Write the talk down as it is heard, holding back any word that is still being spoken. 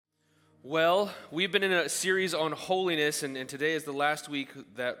Well, we've been in a series on holiness, and today is the last week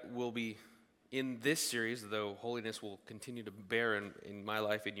that will be in this series, though holiness will continue to bear in my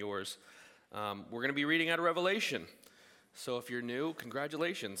life and yours. We're going to be reading out of Revelation. So if you're new,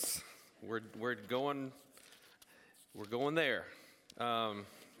 congratulations. We're going there.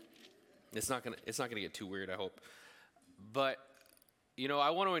 It's not gonna get too weird, I hope. But I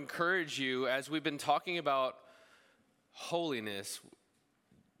want to encourage you as we've been talking about holiness.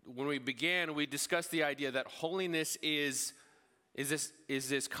 When we began, we discussed the idea that holiness is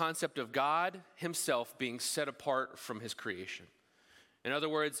this concept of God himself being set apart from his creation. In other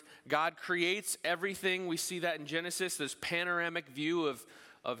words, God creates everything. We see that in Genesis, this panoramic view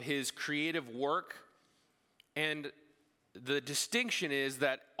of his creative work. And the distinction is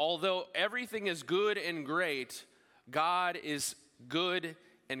that although everything is good and great, God is good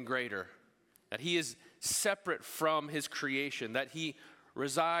and greater. That he is separate from his creation, that he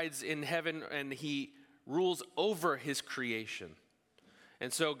resides in heaven and he rules over his creation.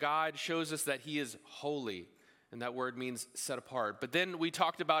 And so God shows us that he is holy, and that word means set apart. But then we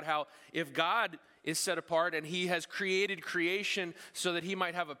talked about how if God is set apart and he has created creation so that he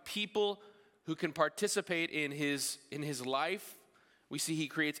might have a people who can participate in his life. We see he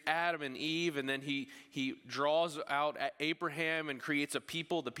creates Adam and Eve, and then he draws out Abraham and creates a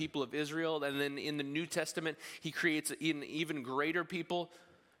people, the people of Israel. And then in the New Testament, he creates an even greater people,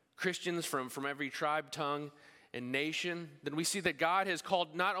 Christians from every tribe, tongue, and nation. Then we see that God has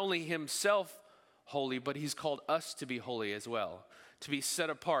called not only himself holy, but he's called us to be holy as well, to be set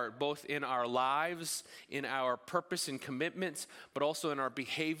apart, both in our lives, in our purpose and commitments, but also in our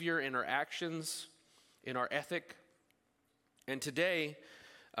behavior, in our actions, in our ethic. And today,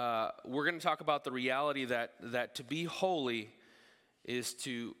 we're going to talk about the reality that to be holy is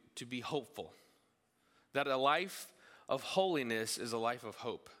to be hopeful. That a life of holiness is a life of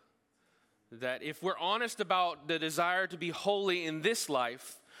hope. That if we're honest about the desire to be holy in this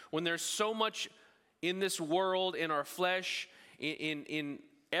life, when there's so much in this world, in our flesh, in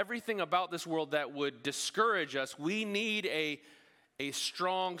everything about this world that would discourage us, we need a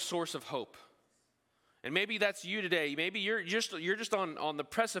strong source of hope. And maybe that's you today. Maybe you're just on the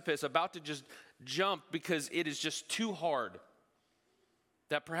precipice, about to just jump because it is just too hard.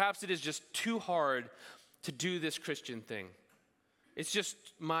 That perhaps it is just too hard to do this Christian thing. It's just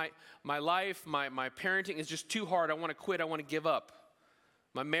my life, my parenting is just too hard. I want to quit. I want to give up.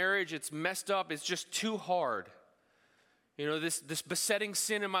 My marriage, it's messed up. It's just too hard. This besetting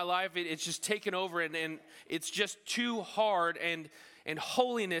sin in my life, it's just taken over and it's just too hard. And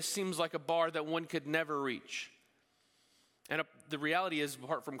holiness seems like a bar that one could never reach. And the reality is,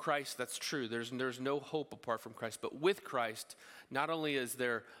 apart from Christ, that's true. There's no hope apart from Christ. But with Christ, not only is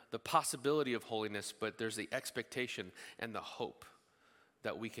there the possibility of holiness, but there's the expectation and the hope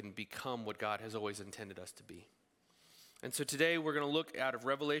that we can become what God has always intended us to be. And so today we're going to look out of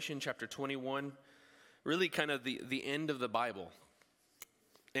Revelation chapter 21, really kind of the end of the Bible.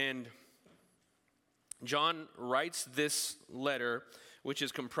 And John writes this letter, which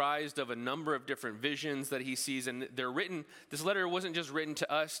is comprised of a number of different visions that he sees, and this letter wasn't just written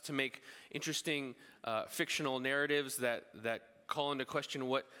to us to make interesting fictional narratives that call into question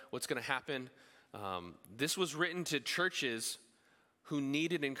what's going to happen. This was written to churches who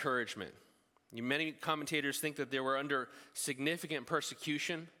needed encouragement. Many commentators think that they were under significant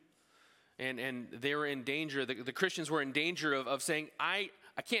persecution, and they were in danger. The Christians were in danger of saying, I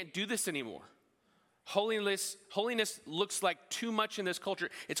can't do this anymore. Holiness looks like too much in this culture.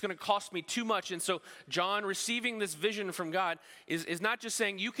 It's going to cost me too much. And so John, receiving this vision from God, is not just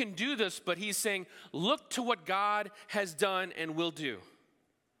saying you can do this, but he's saying look to what God has done and will do.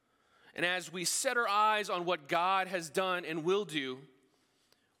 And as we set our eyes on what God has done and will do,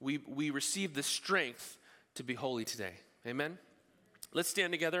 we receive the strength to be holy today. Amen? Let's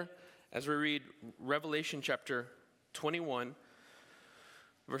stand together as we read Revelation chapter 21,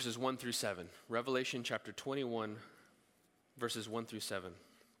 verses 1 through 7. Revelation chapter 21, verses 1 through 7.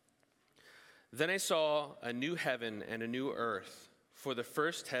 Then I saw a new heaven and a new earth, for the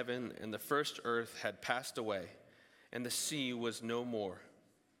first heaven and the first earth had passed away, and the sea was no more.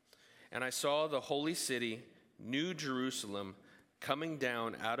 And I saw the holy city, New Jerusalem, coming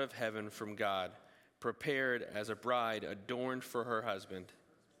down out of heaven from God, prepared as a bride adorned for her husband.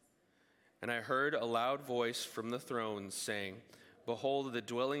 And I heard a loud voice from the throne saying, Behold, the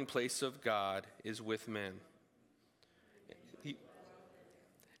dwelling place of God is with men.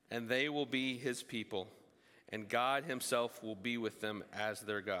 And they will be his people, and God himself will be with them as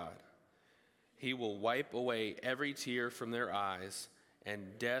their God. He will wipe away every tear from their eyes,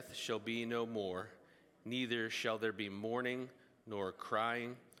 and death shall be no more. Neither shall there be mourning, nor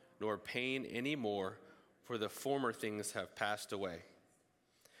crying, nor pain any more, for the former things have passed away.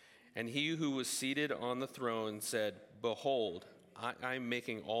 And he who was seated on the throne said, Behold, I am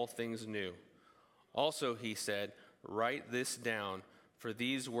making all things new. Also he said, Write this down, for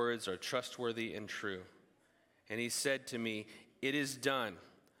these words are trustworthy and true. And he said to me, It is done.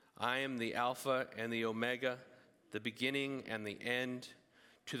 I am the Alpha and the Omega, the beginning and the end.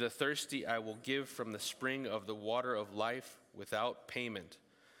 To the thirsty I will give from the spring of the water of life without payment.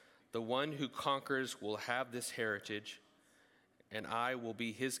 The one who conquers will have this heritage, and I will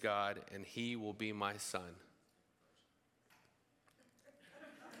be his God, and he will be my son.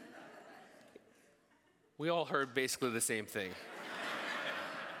 We all heard basically the same thing.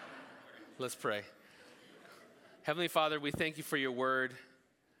 Let's pray. Heavenly Father, we thank you for your word.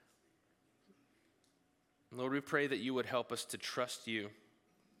 Lord, we pray that you would help us to trust you,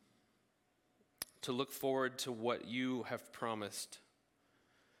 to look forward to what you have promised.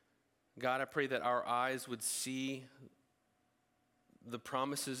 God, I pray that our eyes would see the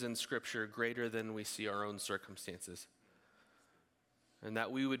promises in Scripture greater than we see our own circumstances. And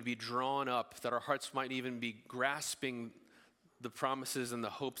that we would be drawn up, that our hearts might even be grasping the promises and the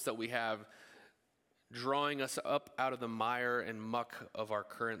hopes that we have, drawing us up out of the mire and muck of our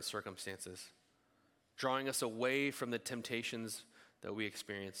current circumstances, drawing us away from the temptations that we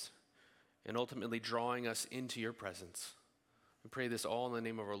experience, and ultimately drawing us into your presence. We pray this all in the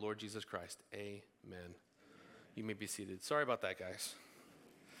name of our Lord Jesus Christ. Amen. You may be seated. Sorry about that, guys.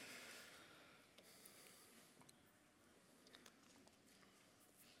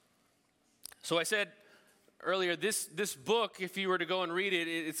 So I said earlier, this book, if you were to go and read it,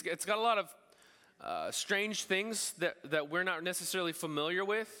 it's got a lot of strange things that we're not necessarily familiar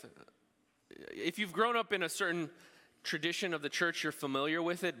with. If you've grown up in a certain tradition of the church, you're familiar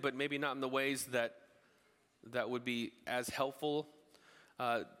with it, but maybe not in the ways that would be as helpful.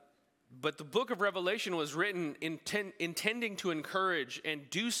 But the book of Revelation was written intending to encourage and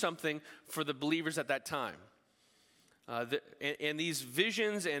do something for the believers at that time. And these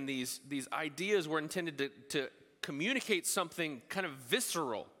visions and these ideas were intended to communicate something kind of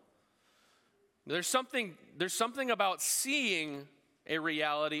visceral. There's something about seeing a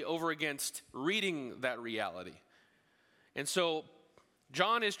reality over against reading that reality. And so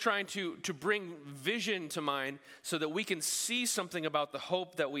John is trying to bring vision to mind so that we can see something about the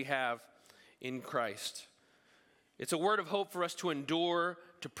hope that we have in Christ. It's a word of hope for us to endure,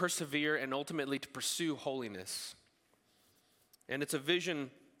 to persevere, and ultimately to pursue holiness. And it's a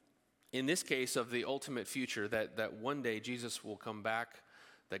vision, in this case, of the ultimate future, that one day Jesus will come back,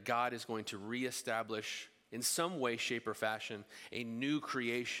 that God is going to reestablish in some way, shape, or fashion a new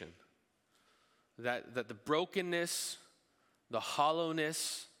creation. That the brokenness, the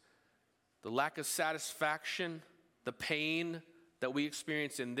hollowness, the lack of satisfaction, the pain that we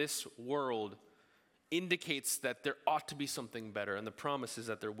experience in this world indicates that there ought to be something better, and the promise is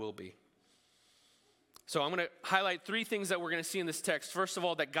that there will be. So I'm going to highlight three things that we're going to see in this text. First of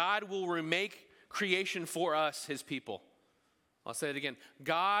all, that God will remake creation for us, his people. I'll say it again.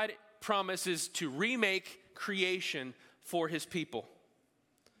 God promises to remake creation for his people.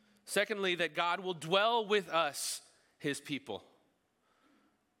 Secondly, that God will dwell with us, his people.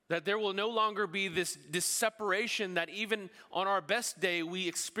 That there will no longer be this separation that even on our best day we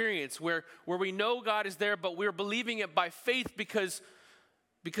experience, where we know God is there, but we're believing it by faith because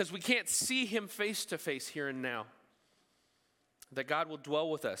we can't see him face to face here and now. That God will dwell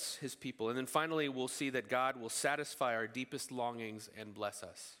with us, his people. And then finally, we'll see that God will satisfy our deepest longings and bless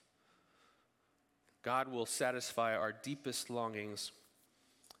us. God will satisfy our deepest longings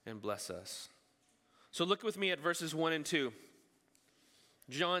and bless us. So look with me at verses 1 and 2.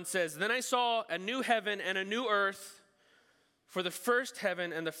 John says, Then I saw a new heaven and a new earth, for the first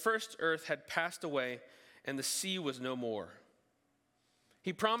heaven and the first earth had passed away, and the sea was no more.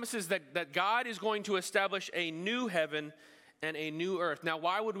 He promises that God is going to establish a new heaven and a new earth. Now,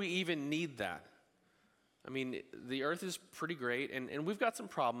 why would we even need that? I mean, the earth is pretty great, and we've got some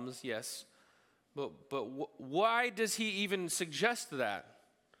problems, yes. But why does he even suggest that?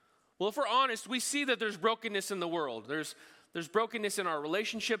 Well, if we're honest, we see that there's brokenness in the world. There's brokenness in our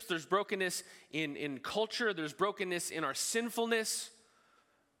relationships. There's brokenness in culture. There's brokenness in our sinfulness.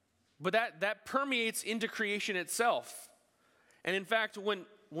 But that permeates into creation itself. And in fact, when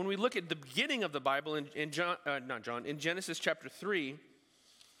we look at the beginning of the Bible in Genesis chapter 3,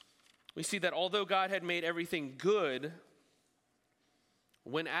 we see that although God had made everything good,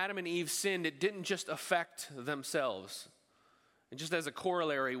 when Adam and Eve sinned, it didn't just affect themselves. And just as a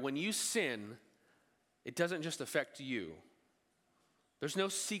corollary, when you sin, it doesn't just affect you. There's no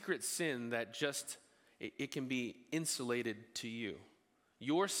secret sin that just, it can be insulated to you.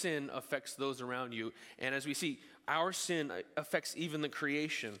 Your sin affects those around you. And as we see, our sin affects even the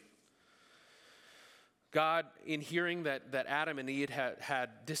creation. God, in hearing that Adam and Eve had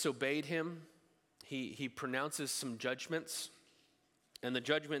disobeyed him, he pronounces some judgments. And the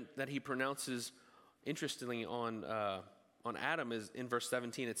judgment that he pronounces, interestingly, on Adam is in verse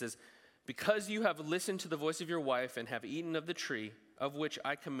 17. It says, because you have listened to the voice of your wife and have eaten of the tree of which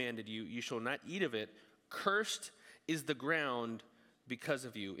I commanded you, you shall not eat of it. Cursed is the ground because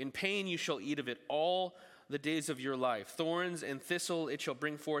of you. In pain you shall eat of it all the days of your life. Thorns and thistle it shall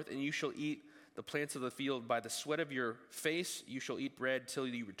bring forth, and you shall eat the plants of the field. By the sweat of your face you shall eat bread till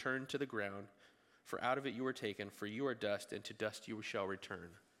you return to the ground. For out of it you were taken, for you are dust, and to dust you shall return.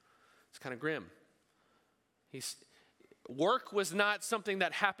 It's kind of grim. Work was not something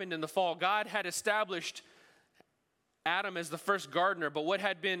that happened in the fall. God had established Adam as the first gardener, but what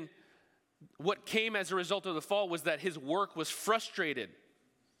came as a result of the fall was that his work was frustrated.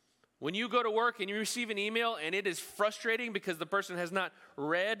 When you go to work and you receive an email and it is frustrating because the person has not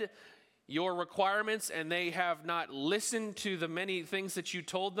read your requirements and they have not listened to the many things that you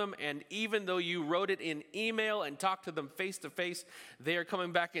told them, and even though you wrote it in email and talked to them face to face, they are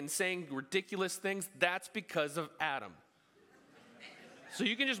coming back and saying ridiculous things, that's because of Adam. So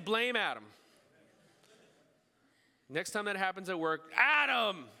you can just blame Adam. Next time that happens at work,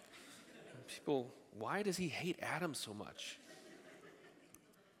 Adam! People, why does he hate Adam so much?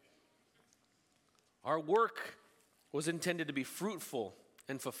 Our work was intended to be fruitful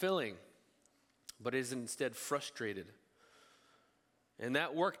and fulfilling, but is instead frustrated. And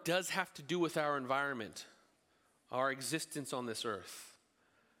that work does have to do with our environment, our existence on this earth.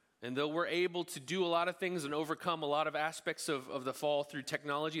 And though we're able to do a lot of things and overcome a lot of aspects of the fall through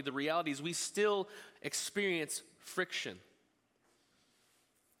technology, the reality is we still experience friction.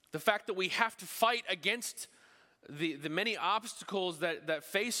 The fact that we have to fight against the many obstacles that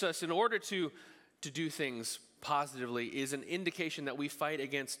face us in order to do things positively is an indication that we fight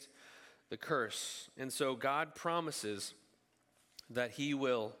against the curse. And so God promises that he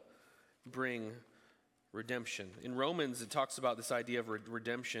will bring redemption. In Romans, it talks about this idea of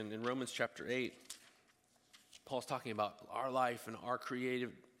redemption. In Romans chapter 8, Paul's talking about our life and our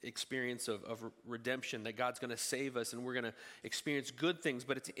creative experience of redemption, that God's going to save us and we're going to experience good things.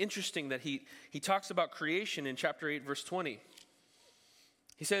 But it's interesting that he talks about creation in chapter 8, verse 20.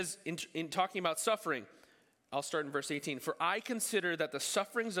 He says, in talking about suffering, I'll start in verse 18. For I consider that the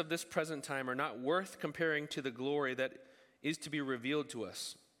sufferings of this present time are not worth comparing to the glory that is to be revealed to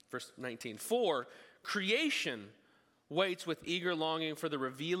us. Verse 19. For creation waits with eager longing for the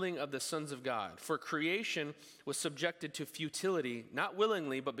revealing of the sons of God. For creation was subjected to futility, not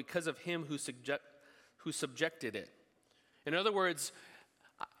willingly, but because of him who subjected it. In other words,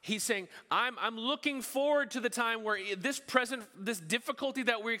 he's saying, I'm looking forward to the time where this difficulty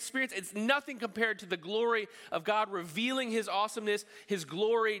that we experience, it's nothing compared to the glory of God revealing his awesomeness, his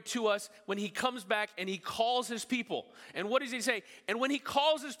glory to us when he comes back and he calls his people. And what does he say? And when he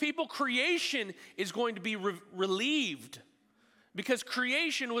calls his people, creation is going to be relieved, because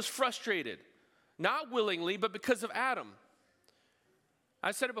creation was frustrated, not willingly, but because of Adam.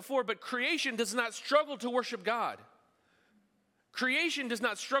 I said it before, but creation does not struggle to worship God. Creation does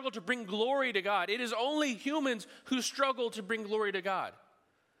not struggle to bring glory to God. It is only humans who struggle to bring glory to God.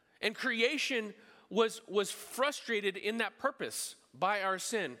 And creation was frustrated in that purpose by our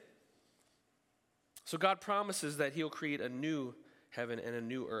sin. So God promises that he'll create a new heaven and a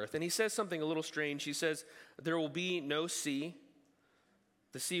new earth. And he says something a little strange. He says, there will be no sea.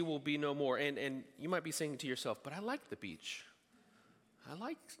 The sea will be no more. And you might be saying to yourself, but I like the beach. I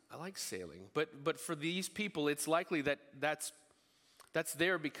like sailing. But for these people, it's likely that's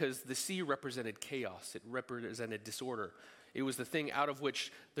there because the sea represented chaos. It represented disorder. It was the thing out of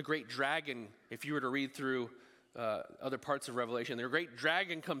which the great dragon, if you were to read through other parts of Revelation, the great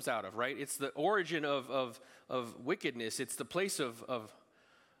dragon comes out of, right? It's the origin of wickedness. It's the place of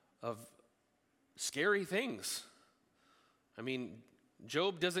scary things. I mean,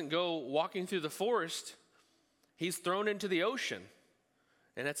 Job doesn't go walking through the forest. He's thrown into the ocean.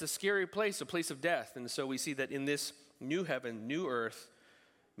 And that's a scary place, a place of death. And so we see that in this new heaven, new earth,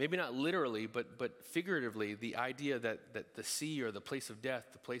 maybe not literally, but figuratively, the idea that the sea or the place of death,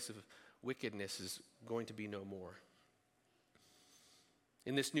 the place of wickedness is going to be no more.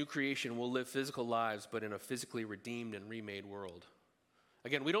 In this new creation, we'll live physical lives, but in a physically redeemed and remade world.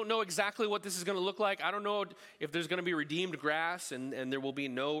 Again, we don't know exactly what this is going to look like. I don't know if there's going to be redeemed grass and there will be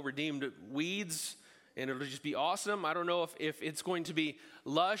no redeemed weeds and it'll just be awesome. I don't know if it's going to be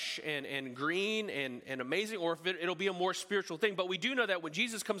lush and green and amazing, or if it'll be a more spiritual thing. But we do know that when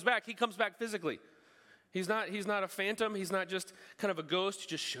Jesus comes back, he comes back physically. He's not a phantom. He's not just kind of a ghost who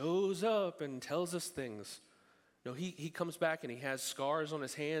just shows up and tells us things. No, he comes back and he has scars on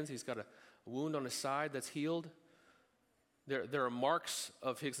his hands. He's got a wound on his side that's healed. There are marks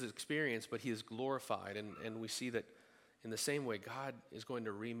of his experience, but he is glorified. And we see that in the same way, God is going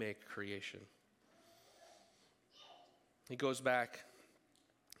to remake creation. He goes back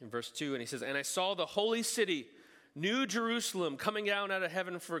in verse 2 and he says, "And I saw the holy city, New Jerusalem, coming down out of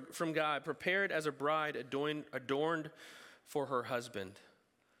heaven from God, prepared as a bride adorned for her husband."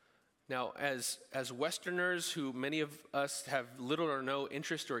 Now, as Westerners who many of us have little or no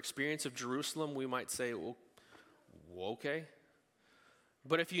interest or experience of Jerusalem, we might say, well, okay.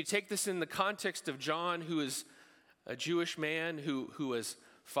 But if you take this in the context of John, who is a Jewish man who has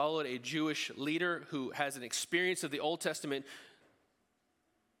followed a Jewish leader, who has an experience of the Old Testament,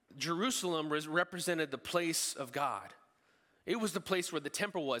 Jerusalem represented the place of God. It was the place where the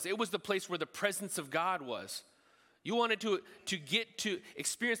temple was. It was the place where the presence of God was. You wanted to get to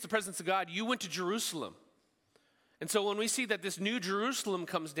experience the presence of God, you went to Jerusalem. And so when we see that this new Jerusalem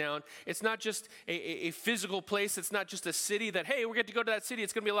comes down, it's not just a physical place. It's not just a city that, hey, we're going to go to that city.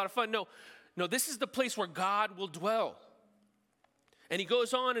 It's going to be a lot of fun. No, this is the place where God will dwell. And he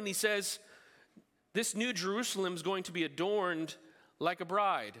goes on and he says, this new Jerusalem is going to be adorned like a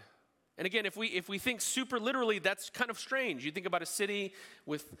bride. And again, if we think super literally, that's kind of strange. You think about a city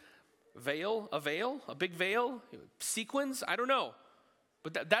with a big veil, sequins, I don't know.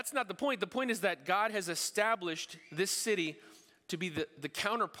 But that's not the point. The point is that God has established this city to be the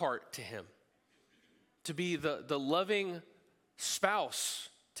counterpart to him, to be the loving spouse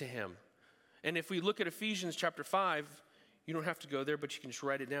to him. And if we look at Ephesians chapter 5, you don't have to go there, but you can just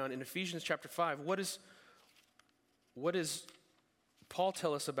write it down. In Ephesians chapter 5, what does Paul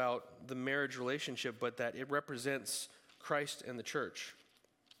tell us about the marriage relationship, but that it represents Christ and the church?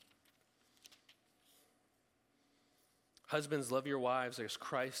 Husbands, love your wives as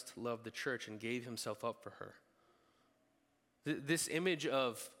Christ loved the church and gave himself up for her. This image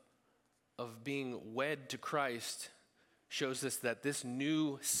of being wed to Christ shows us that this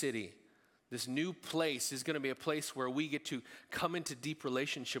new city, this new place is going to be a place where we get to come into deep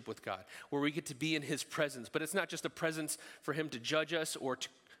relationship with God, where we get to be in his presence. But it's not just a presence for him to judge us or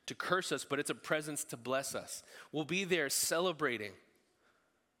to curse us, but it's a presence to bless us. We'll be there celebrating.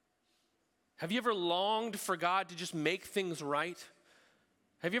 Have you ever longed for God to just make things right?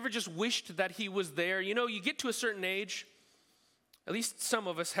 Have you ever just wished that he was there? You know, you get to a certain age, at least some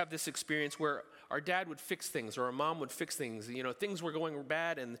of us have this experience where our dad would fix things or our mom would fix things. You know, things were going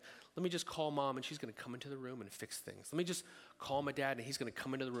bad and let me just call mom and she's going to come into the room and fix things. Let me just call my dad and he's going to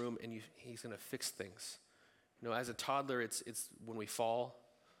come into the room and he's going to fix things. You know, as a toddler, it's when we fall.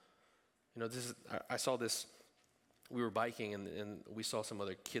 You know, I saw this. We were biking and we saw some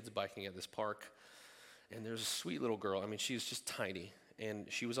other kids biking at this park. And there's a sweet little girl. I mean, she was just tiny.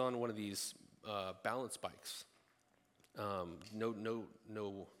 And she was on one of these balance bikes.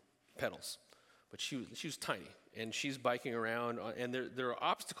 No pedals. But she was tiny. And she's biking around. And there are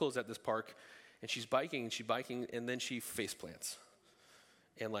obstacles at this park. And she's biking, and then she face plants.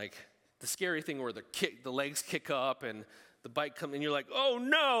 And like the scary thing where the legs kick up and the bike comes, and you're like, oh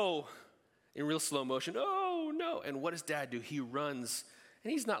no! In real slow motion, oh no. And what does dad do? He runs,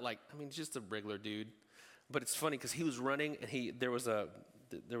 and he's not just a regular dude. But it's funny because he was running, and there was a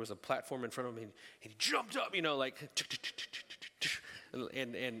platform in front of him, and he jumped up,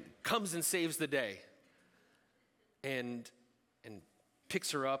 and comes and saves the day. And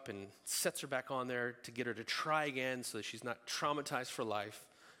picks her up and sets her back on there to get her to try again so that she's not traumatized for life.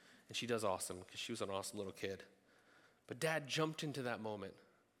 And she does awesome because she was an awesome little kid. But dad jumped into that moment.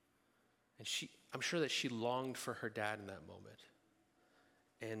 And I'm sure that she longed for her dad in that moment.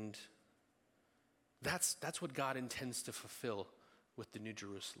 And that's what God intends to fulfill with the New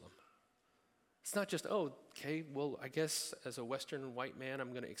Jerusalem. It's not just, I guess as a Western white man,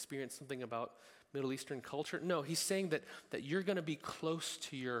 I'm going to experience something about Middle Eastern culture. No, he's saying that you're going to be close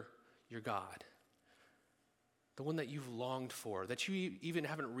to your God, the one that you've longed for, that you even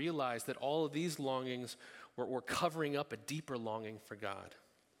haven't realized that all of these longings were covering up a deeper longing for God.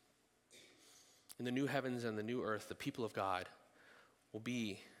 In the new heavens and the new earth, the people of God will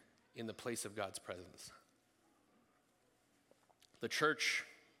be in the place of God's presence. The church,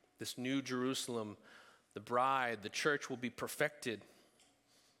 this new Jerusalem, the bride, the church will be perfected.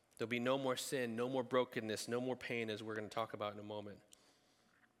 There'll be no more sin, no more brokenness, no more pain, as we're going to talk about in a moment.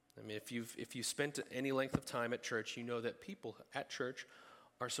 I mean, if you've spent any length of time at church, you know that people at church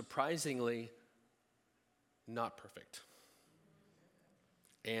are surprisingly not perfect.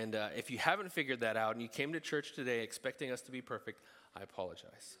 And if you haven't figured that out and you came to church today expecting us to be perfect, I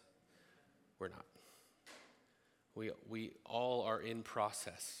apologize. We're not. We all are in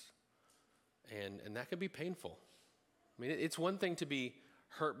process. And that can be painful. I mean, it's one thing to be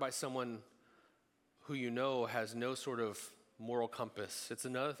hurt by someone who you know has no sort of moral compass. It's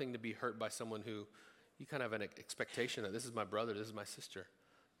another thing to be hurt by someone who you kind of have an expectation that this is my brother, this is my sister.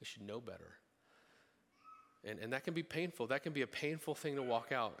 They should know better. And that can be painful. That can be a painful thing to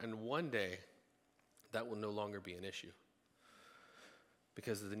walk out. And one day, that will no longer be an issue.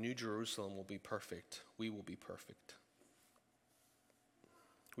 Because the New Jerusalem will be perfect. We will be perfect.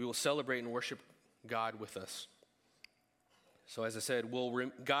 We will celebrate and worship God with us. So as I said,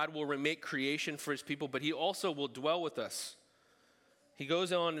 God will remake creation for his people, but he also will dwell with us. He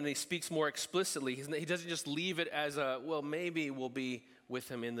goes on and he speaks more explicitly. He doesn't just leave it as maybe we'll be with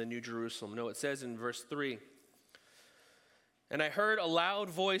him in the New Jerusalem. No, it says in verse 3, "And I heard a loud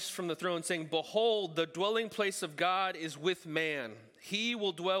voice from the throne saying, 'Behold, the dwelling place of God is with man. He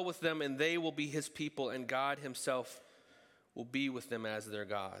will dwell with them, and they will be his people, and God himself will be with them as their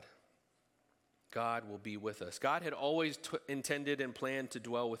God.'" God will be with us. God had always intended and planned to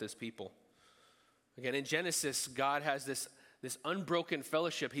dwell with his people. Again, in Genesis, God has this unbroken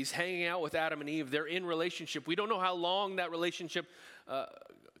fellowship. He's hanging out with Adam and Eve. They're in relationship. We don't know how long that relationship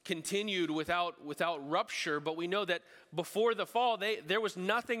continued without rupture, but we know that before the fall, there was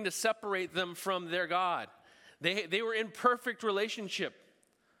nothing to separate them from their God. They were in perfect relationship.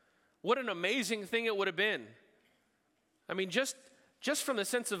 What an amazing thing it would have been. I mean, just from the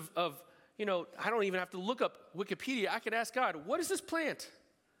sense of I don't even have to look up Wikipedia. I could ask God, what is this plant?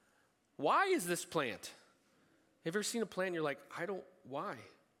 Why is this plant? Have you ever seen a plant and you're like, why?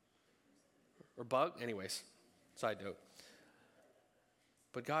 Or bug? Anyways, side note.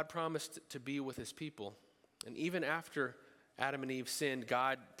 But God promised to be with his people. And even after Adam and Eve sinned,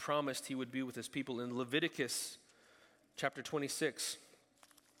 God promised he would be with his people. In Leviticus chapter 26,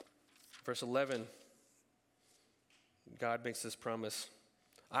 verse 11, God makes this promise.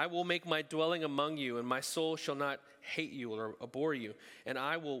 "I will make my dwelling among you, and my soul shall not hate you or abhor you. And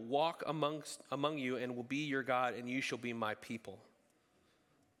I will walk among you and will be your God, and you shall be my people.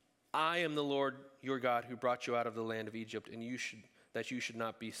 I am the Lord your God who brought you out of the land of Egypt, and that you should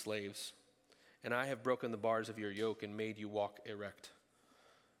not be slaves. And I have broken the bars of your yoke and made you walk erect."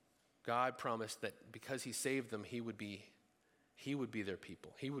 God promised that because he saved them, he would be their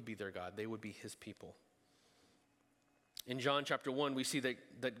people. He would be their God. They would be his people. In John chapter 1, we see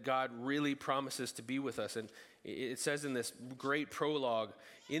that God really promises to be with us. And it says in this great prologue,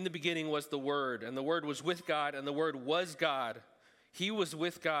 "In the beginning was the Word, and the Word was with God, and the Word was God. He was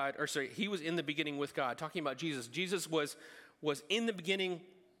in the beginning with God." Talking about Jesus. Jesus was in the beginning.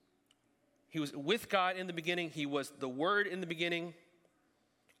 He was with God in the beginning. He was the Word in the beginning.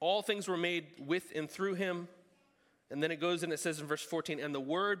 All things were made with and through him. And then it goes and it says in verse 14, "And the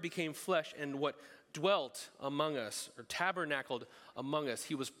Word became flesh and what dwelt among us," or tabernacled among us.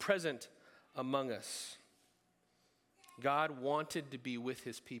 He was present among us. God wanted to be with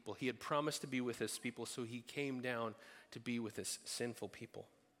his people. He had promised to be with his people, so he came down to be with his sinful people.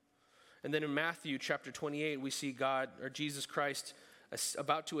 And then in Matthew chapter 28, we see God, or Jesus Christ,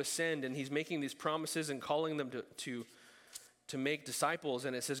 about to ascend, and he's making these promises and calling them to make disciples.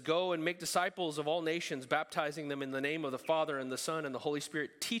 And it says, "Go and make disciples of all nations, baptizing them in the name of the Father and the Son and the Holy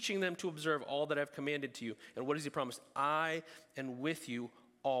Spirit, teaching them to observe all that I've commanded to you." And what does he promise? "I am with you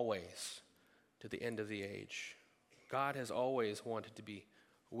always to the end of the age." God has always wanted to be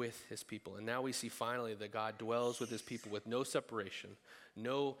with his people. And now we see finally that God dwells with his people with no separation,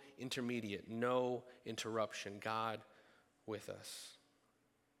 no intermediate, no interruption. God with us.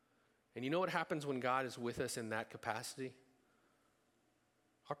 And you know what happens when God is with us in that capacity?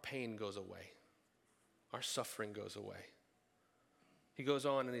 Our pain goes away. Our suffering goes away. He goes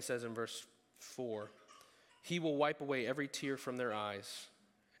on and he says in verse 4, "He will wipe away every tear from their eyes.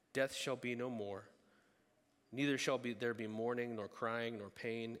 Death shall be no more. Neither shall there be mourning, nor crying, nor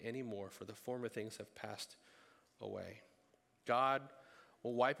pain anymore, for the former things have passed away." God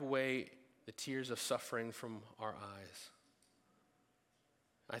will wipe away the tears of suffering from our eyes.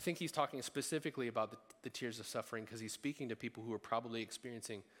 I think he's talking specifically about the tears of suffering because he's speaking to people who are probably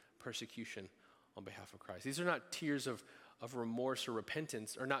experiencing persecution on behalf of Christ. These are not tears of remorse or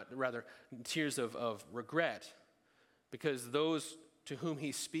repentance, or not, rather, tears of regret, because those to whom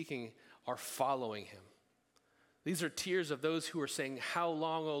he's speaking are following him. These are tears of those who are saying, "How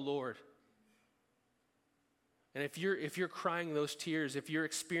long, O Lord?" And if you're crying those tears, if you're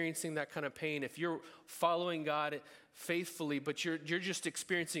experiencing that kind of pain, if you're following God faithfully, but you're just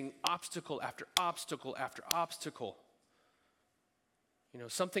experiencing obstacle after obstacle after obstacle,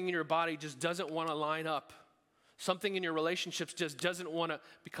 something in your body just doesn't want to line up. Something in your relationships just doesn't want to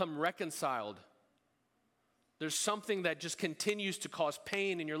become reconciled. There's something that just continues to cause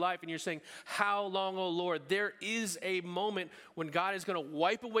pain in your life, and you're saying, how long, oh Lord? There is a moment when God is going to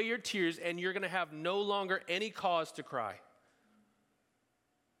wipe away your tears, and you're going to have no longer any cause to cry.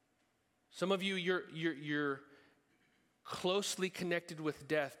 Some of you, you're closely connected with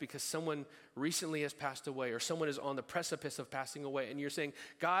death because someone recently has passed away, or someone is on the precipice of passing away, and you're saying,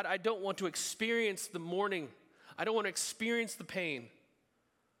 God, I don't want to experience the mourning. I don't want to experience the pain.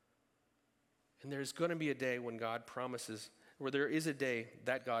 And there's going to be a day when God promises, where there is a day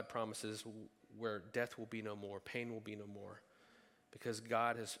that God promises where death will be no more, pain will be no more, because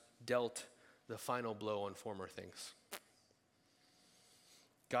God has dealt the final blow on former things.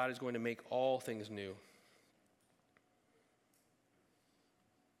 God is going to make all things new.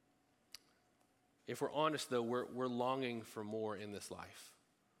 If we're honest, though, we're longing for more in this life.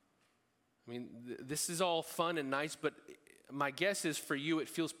 I mean, this is all fun and nice, but my guess is for you, it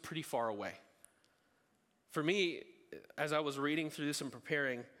feels pretty far away. For me, as I was reading through this and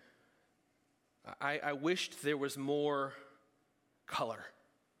preparing, I wished there was more color.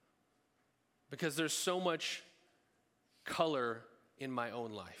 Because there's so much color in my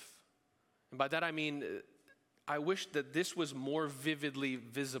own life. And by that I mean, I wish that this was more vividly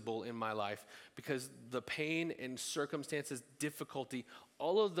visible in my life, because the pain and circumstances, difficulty,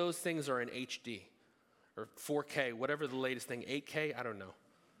 all of those things are in HD or 4K, whatever the latest thing, 8K, I don't know.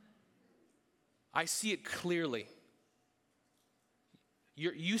 I see it clearly.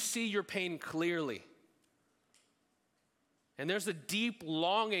 You see your pain clearly. And there's a deep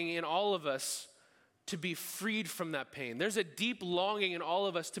longing in all of us to be freed from that pain. There's a deep longing in all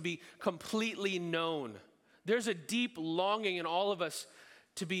of us to be completely known. There's a deep longing in all of us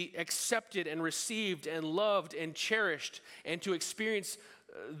to be accepted and received and loved and cherished, and to experience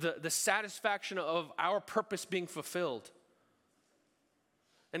the satisfaction of our purpose being fulfilled.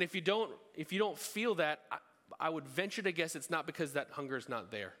 And if you don't feel that, I would venture to guess it's not because that hunger is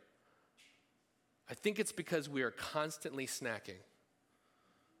not there. I think it's because we are constantly snacking.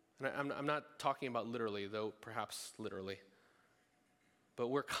 And I'm not talking about literally, though perhaps literally. But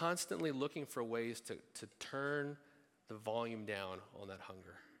we're constantly looking for ways to turn the volume down on that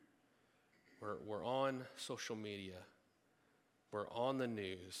hunger. We're on social media. We're on the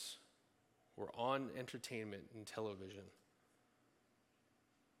news. We're on entertainment and television.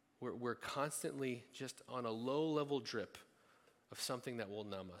 We're constantly just on a low-level drip of something that will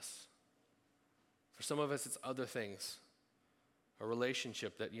numb us. For some of us, it's other things. A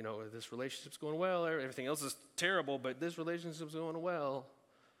relationship that, this relationship's going well, everything else is terrible, but this relationship's going well.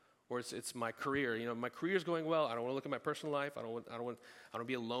 Or it's my career. My career's going well. I don't want to look at my personal life. I don't want to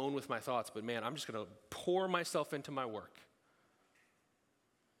be alone with my thoughts. But man, I'm just going to pour myself into my work.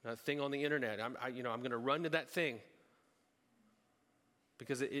 That thing on the internet, I'm going to run to that thing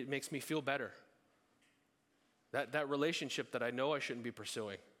because it makes me feel better. That relationship that I know I shouldn't be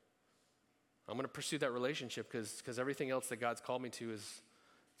pursuing, I'm going to pursue that relationship because everything else that God's called me to it's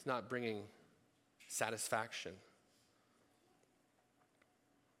not bringing satisfaction.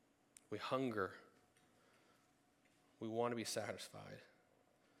 We hunger. We want to be satisfied.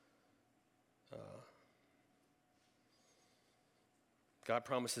 God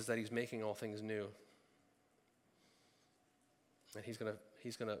promises that He's making all things new, and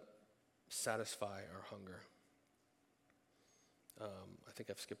He's gonna satisfy our hunger. I think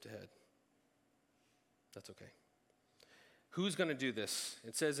I've skipped ahead. That's okay. Who's going to do this?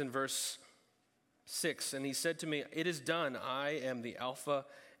 It says in verse 6, and He said to me, "It is done. I am the Alpha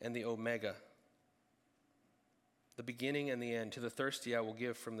and the Omega, the beginning and the end. To the thirsty I will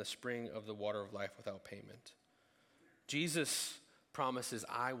give from the spring of the water of life without payment." Jesus promises,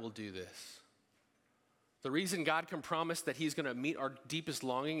 I will do this. The reason God can promise that He's going to meet our deepest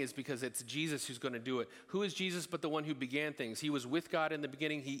longing is because it's Jesus who's going to do it. Who is Jesus but the one who began things? He was with God in the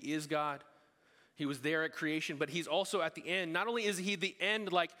beginning. He is God. He was there at creation, but He's also at the end. Not only is He the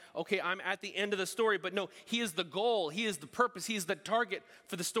end, like, okay, I'm at the end of the story, but no, He is the goal. He is the purpose. He is the target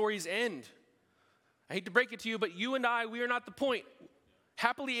for the story's end. I hate to break it to you, but you and I, we are not the point.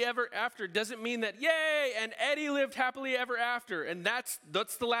 Happily ever after doesn't mean that, yay, and Eddie lived happily ever after, and that's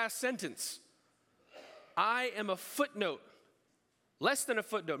the last sentence. I am a footnote, less than a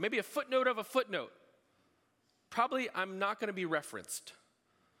footnote, maybe a footnote of a footnote. Probably I'm not going to be referenced.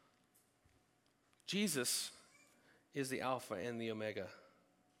 Jesus is the Alpha and the Omega.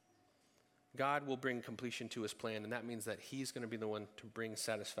 God will bring completion to His plan, and that means that He's going to be the one to bring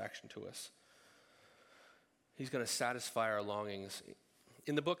satisfaction to us. He's going to satisfy our longings.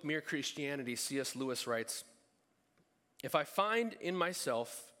 In the book Mere Christianity, C.S. Lewis writes, "If I find in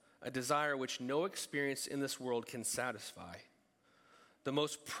myself a desire which no experience in this world can satisfy, the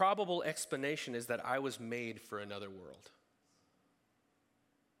most probable explanation is that I was made for another world.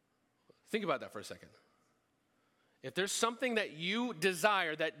 Think about that for a second. If there's something that you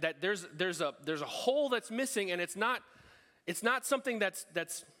desire, that there's a hole that's missing, and it's not something that's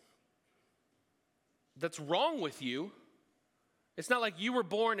wrong with you. It's not like you were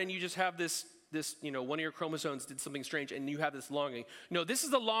born and you just have this, one of your chromosomes did something strange and you have this longing. No, this is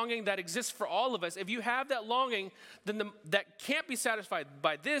the longing that exists for all of us. If you have that longing, then that can't be satisfied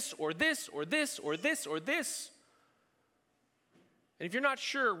by this or this or this or this or this. And if you're not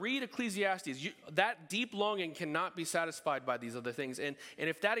sure, read Ecclesiastes. That deep longing cannot be satisfied by these other things. And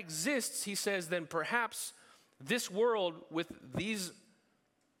if that exists, he says, then perhaps this world with these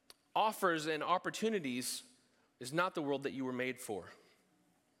offers and opportunities is not the world that you were made for.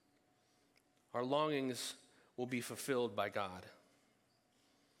 Our longings will be fulfilled by God.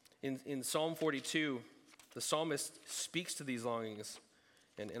 In Psalm 42, the psalmist speaks to these longings.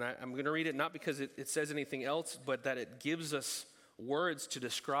 And I'm going to read it not because it says anything else, but that it gives us words to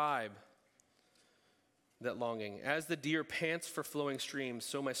describe that longing. As the deer pants for flowing streams,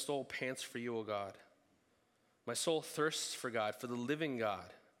 so my soul pants for you, O God. My soul thirsts for God, for the living God.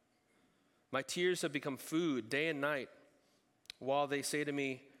 My tears have become food day and night, while they say to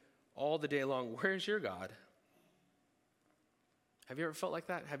me all the day long, where's your God? Have you ever felt like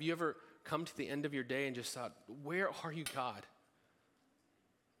that? Have you ever come to the end of your day and just thought, where are you, God?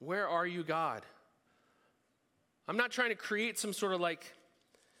 Where are you, God? I'm not trying to create some sort of like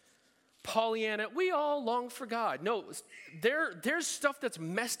Pollyanna, we all long for God. No, there's stuff that's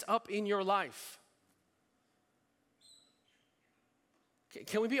messed up in your life.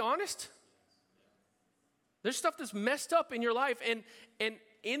 Can we be honest? There's stuff that's messed up in your life, and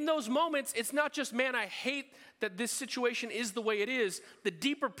in those moments, it's not just, man, I hate that this situation is the way it is. The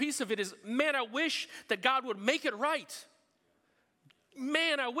deeper piece of it is, man, I wish that God would make it right.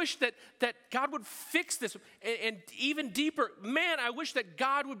 Man, I wish that God would fix this. And even deeper, man, I wish that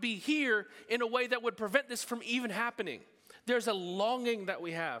God would be here in a way that would prevent this from even happening. There's a longing that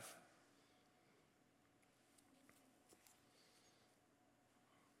we have.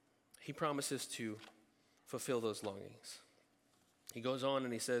 He promises to fulfill those longings. He goes on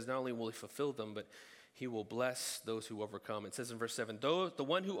and he says, not only will he fulfill them, but he will bless those who overcome. It says in verse 7, the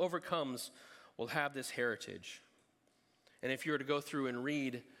one who overcomes will have this heritage. And if you were to go through and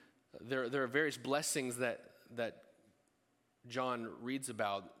read, there are various blessings that John reads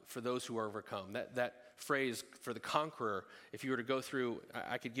about for those who are overcome. That phrase for the conqueror, if you were to go through,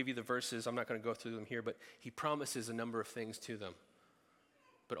 I could give you the verses, I'm not going to go through them here, but he promises a number of things to them.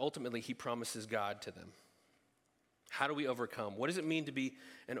 But ultimately, he promises God to them. How do we overcome? What does it mean to be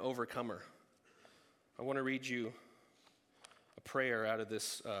an overcomer? I want to read you a prayer out of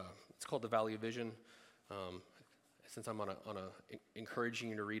this. It's called the Valley of Vision. Since I'm on a encouraging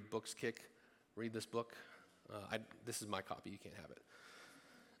you to read books kick, read this book. This is my copy. You can't have it.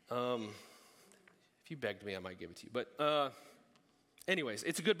 If you begged me, I might give it to you. But anyways,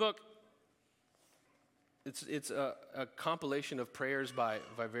 it's a good book. It's a compilation of prayers by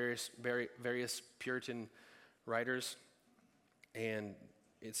various Puritan writers, and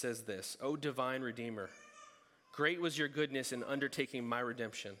it says this: O divine Redeemer, great was your goodness in undertaking my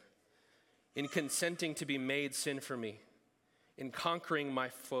redemption, in consenting to be made sin for me, in conquering my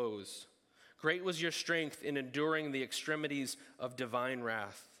foes. Great was your strength in enduring the extremities of divine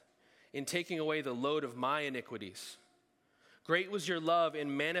wrath, in taking away the load of my iniquities. Great was your love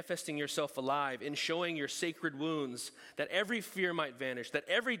in manifesting yourself alive, in showing your sacred wounds, that every fear might vanish, that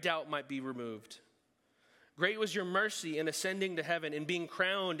every doubt might be removed. Great was your mercy in ascending to heaven, in being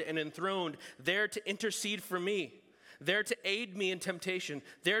crowned and enthroned, there to intercede for me, there to aid me in temptation,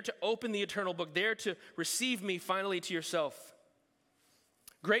 there to open the eternal book, there to receive me finally to yourself.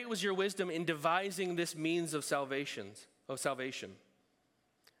 Great was your wisdom in devising this means of salvation.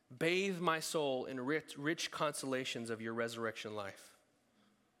 Bathe my soul in rich consolations of your resurrection life.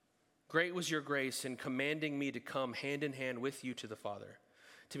 Great was your grace in commanding me to come hand in hand with you to the Father,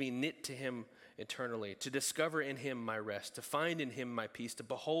 to be knit to him eternally, to discover in him my rest, to find in him my peace, to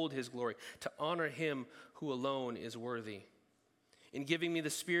behold his glory, to honor him who alone is worthy. In giving me the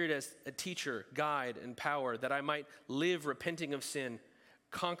Spirit as a teacher, guide, and power, that I might live repenting of sin,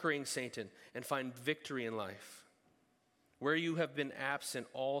 conquering Satan, and find victory in life. Where you have been absent,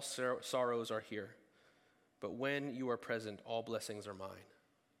 all sorrows are here. But when you are present, all blessings are mine.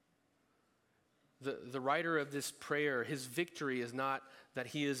 The writer of this prayer, his victory is not that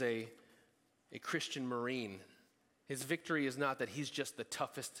he is a Christian Marine. His victory is not that he's just the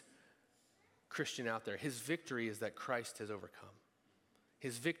toughest Christian out there. His victory is that Christ has overcome.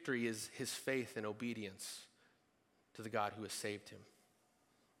 His victory is his faith and obedience to the God who has saved him.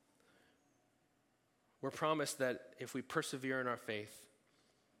 We're promised that if we persevere in our faith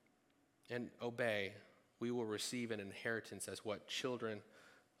and obey, we will receive an inheritance as what? Children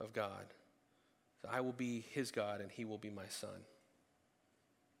of God. So I will be his God and he will be my son.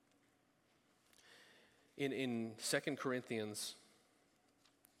 In 2 Corinthians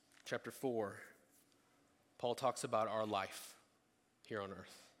chapter 4, Paul talks about our life here on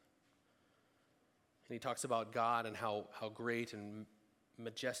earth. And he talks about God and how great and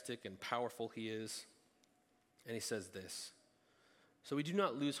majestic and powerful he is. And he says this, so we do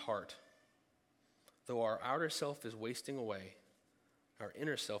not lose heart. Though our outer self is wasting away, our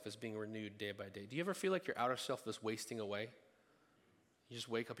inner self is being renewed day by day. Do you ever feel like your outer self is wasting away? You just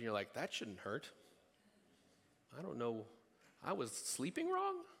wake up and you're like, that shouldn't hurt. I don't know, I was sleeping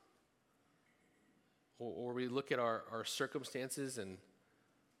wrong? Or we look at our circumstances and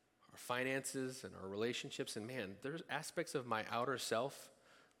our finances and our relationships, and man, there's aspects of my outer self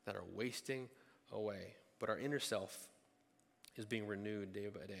that are wasting away. But our inner self is being renewed day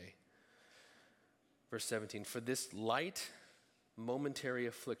by day. Verse 17, for this light, momentary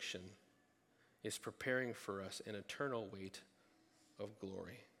affliction is preparing for us an eternal weight of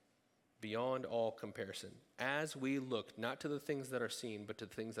glory, beyond all comparison, as we look not to the things that are seen, but to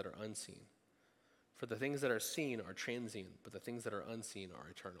the things that are unseen. For the things that are seen are transient, but the things that are unseen are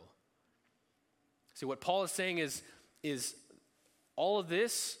eternal. See, what Paul is saying is all of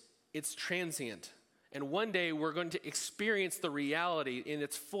this, it's transient. And one day we're going to experience the reality in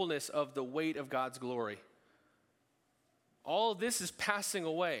its fullness of the weight of God's glory. All of this is passing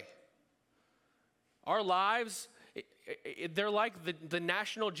away. Our lives, they're like the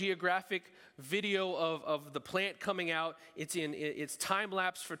National Geographic video of the plant coming out. It's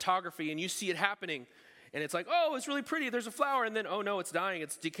time-lapse photography, and you see it happening. And it's like, oh, it's really pretty. There's a flower. And then, oh, no, it's dying.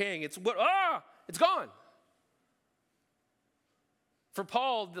 It's decaying. It's gone. For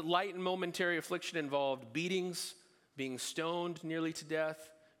Paul, the light and momentary affliction involved beatings, being stoned nearly to death,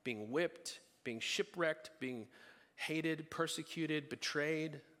 being whipped, being shipwrecked, being hated, persecuted,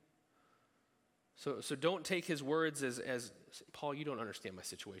 betrayed. So don't take his words as Paul, you don't understand my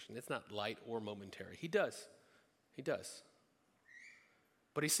situation. It's not light or momentary. He does.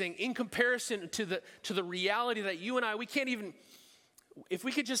 But he's saying in comparison to the reality that you and I, we can't even, if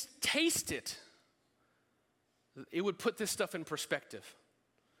we could just taste it, it would put this stuff in perspective.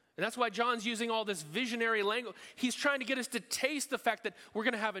 And that's why John's using all this visionary language. He's trying to get us to taste the fact that we're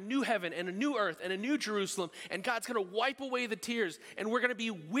going to have a new heaven and a new earth and a new Jerusalem, and God's going to wipe away the tears, and we're going to be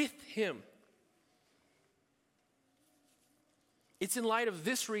with him. It's in light of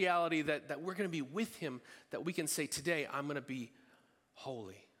this reality that we're going to be with him that we can say today, I'm going to be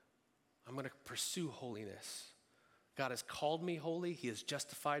holy. I'm going to pursue holiness. God has called me holy. He has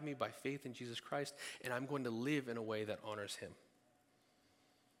justified me by faith in Jesus Christ, and I'm going to live in a way that honors him.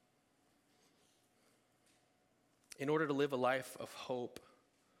 In order to live a life of hope,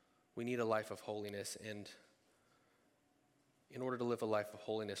 we need a life of holiness. And in order to live a life of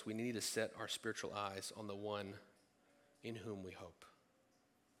holiness, we need to set our spiritual eyes on the one in whom we hope.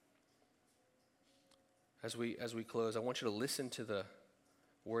 As we close, I want you to listen to the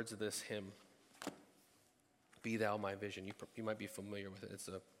words of this hymn, Be Thou My Vision. You might be familiar with it. It's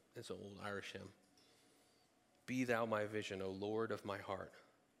an old Irish hymn. Be Thou my vision, O Lord of my heart.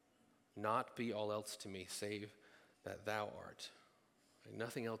 Not be all else to me, save that Thou art.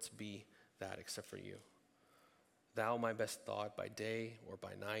 Nothing else be that except for you. Thou my best thought by day or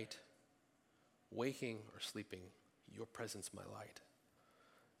by night, waking or sleeping, your presence my light.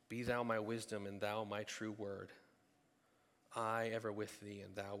 Be thou my wisdom and thou my true word. I ever with thee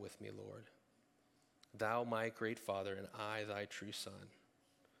and thou with me, Lord. Thou my great Father and I thy true Son.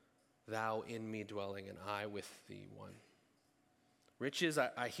 Thou in me dwelling and I with thee one. Riches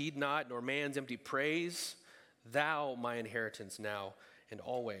I heed not, nor man's empty praise. Thou my inheritance now and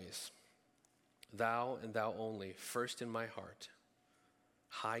always. Thou and thou only, first in my heart.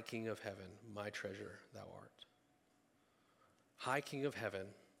 High King of heaven, my treasure thou art. High King of heaven,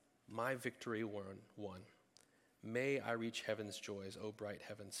 my victory won. May I reach heaven's joys, O bright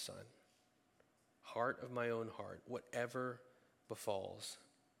heaven's sun. Heart of my own heart, whatever befalls,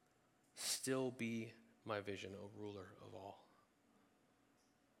 still be my vision, O ruler of all.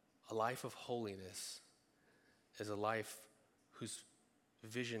 A life of holiness is a life whose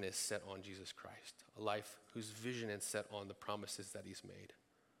vision is set on Jesus Christ, a life whose vision is set on the promises that he's made.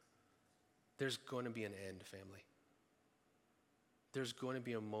 There's going to be an end, family. There's going to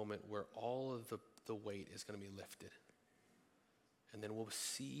be a moment where all of the weight is going to be lifted. And then we'll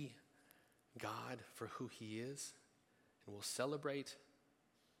see God for who he is, and we'll celebrate,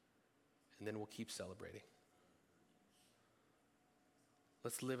 and then we'll keep celebrating.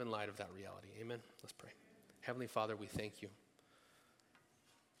 Let's live in light of that reality. Amen. Let's pray. Heavenly Father, we thank you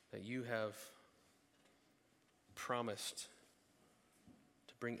that you have promised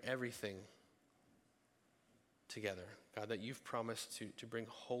to bring everything together. God, that you've promised to bring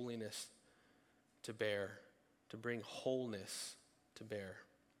holiness to bear, to bring wholeness to bear.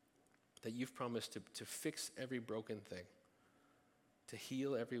 That you've promised to fix every broken thing, to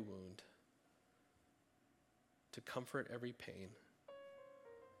heal every wound, to comfort every pain.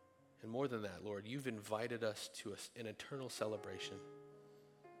 And more than that, Lord, you've invited us to an eternal celebration.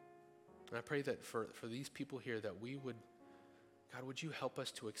 And I pray that for these people here that we would, God, would you help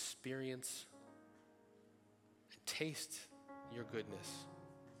us to experience and taste your goodness.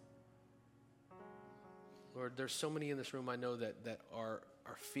 Lord, there's so many in this room I know that are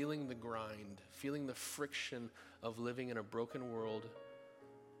feeling the grind, feeling the friction of living in a broken world,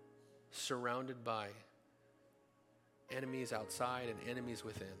 surrounded by enemies outside and enemies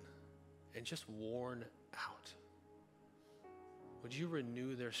within, and just worn out. Would you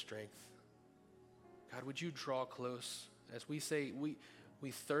renew their strength? God, would you draw close? As we say,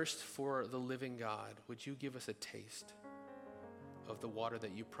 we thirst for the living God. Would you give us a taste of the water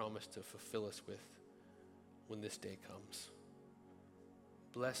that you promised to fulfill us with when this day comes?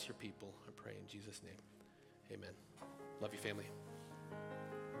 Bless your people, I pray in Jesus' name. Amen. Love you, family.